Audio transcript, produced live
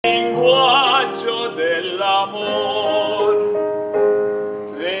linguaggio dell'amor,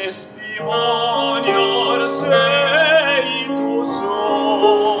 testimonio sei tu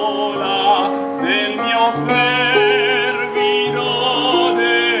sola del mio fervido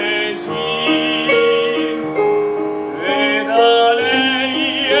desir, ed a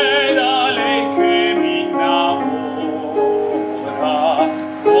lei che mi innamora,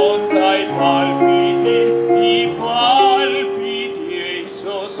 conta i palpiti e i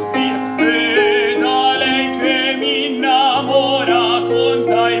sospiri, ed a lei che mi innamora,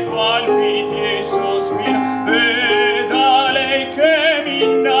 conta i palpiti e i sospiri, ed a lei che mi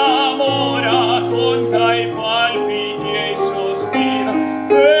innamora, conta i palpiti e i sospiri,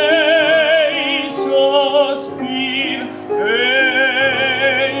 e i sospiri,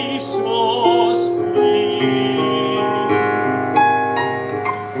 e i sospiri.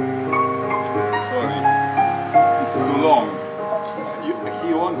 Sorry, it's too long.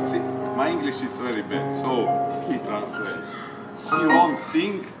 He won't sing. My English is very bad, so he translates. He won't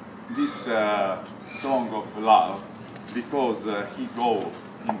sing this song of love because he go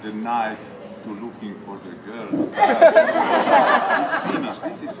in the night to looking for the girls. It's finished.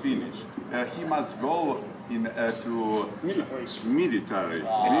 This is finished. He must go in to military.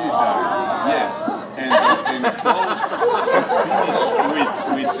 Yes, and so he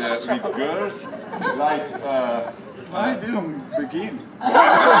finish with girls like. I didn't begin.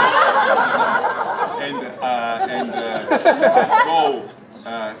 and go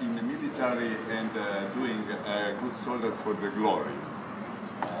in the military and doing a good soldier for the glory.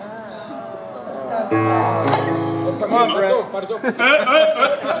 Come on, Brett.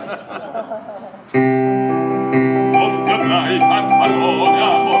 Non ti avrai pantalone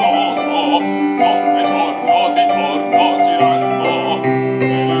amoroso, notte e giorno di torno girando,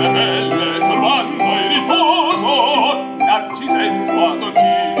 quelle belle turbando il riposo, narcisetto ad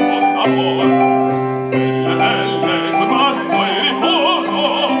ogni d'amor. Quelle belle turbando il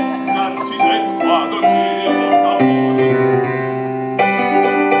riposo, narcisetto ad ogni d'amor.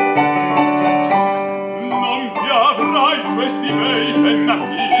 Non ti avrai questi bei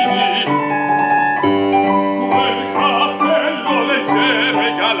pennacchini, quel cappello leggero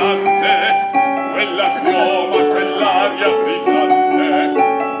e galante, quella chioma, quell'aria brillante,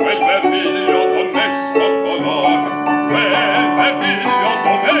 quel vermiglio donnesco color, quel vermiglio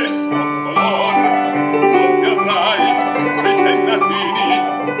donnesco color. Non ti avrai quei pennacchini,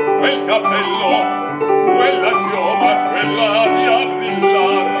 quel cappello, quella chioma, quell'aria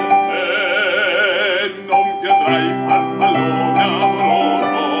brillante. Non ti avrai farfallone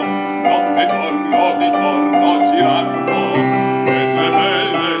amoroso, notte e giorno di torno girando, quelle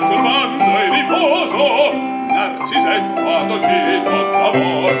belle turbando il riposo, narcisetto ad ogni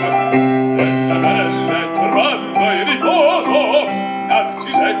d'amor. Quelle belle turbando il riposo,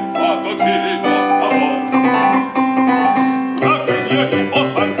 narcisetto ad ogni d'amor. La veglia di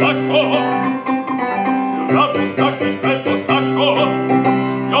Operetta, il ramo stacco, stretto stacco,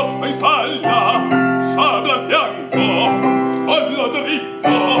 schioppa in spalla, sciabla a fianco, collo dritto,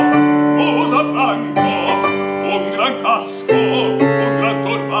 muso a flanco, un gran casco, un gran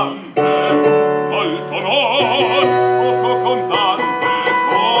turbante, molto onor, poco contante,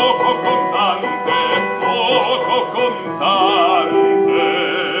 poco contante, poco contante.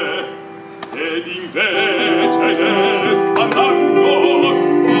 Ed invece del fandango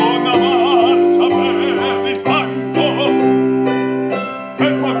una marcia per il fango,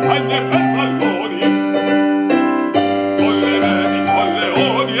 per montagne e per palloni, con le vedi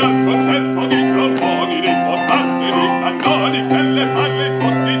solleoni al concerto di tromboni, di portanti, di cannoni, che le palle in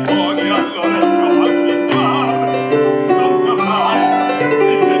tutti i toni all'orecchio fan fischiar. Non ti avrai i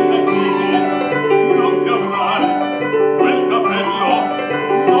pennacchini, non ti avrai quel cappello,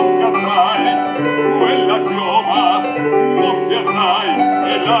 non ti avrai quella chioma, non ti avrai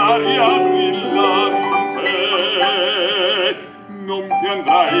quell'aria brillante. Non ti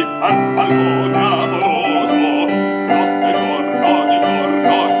andrai farfallone amoroso,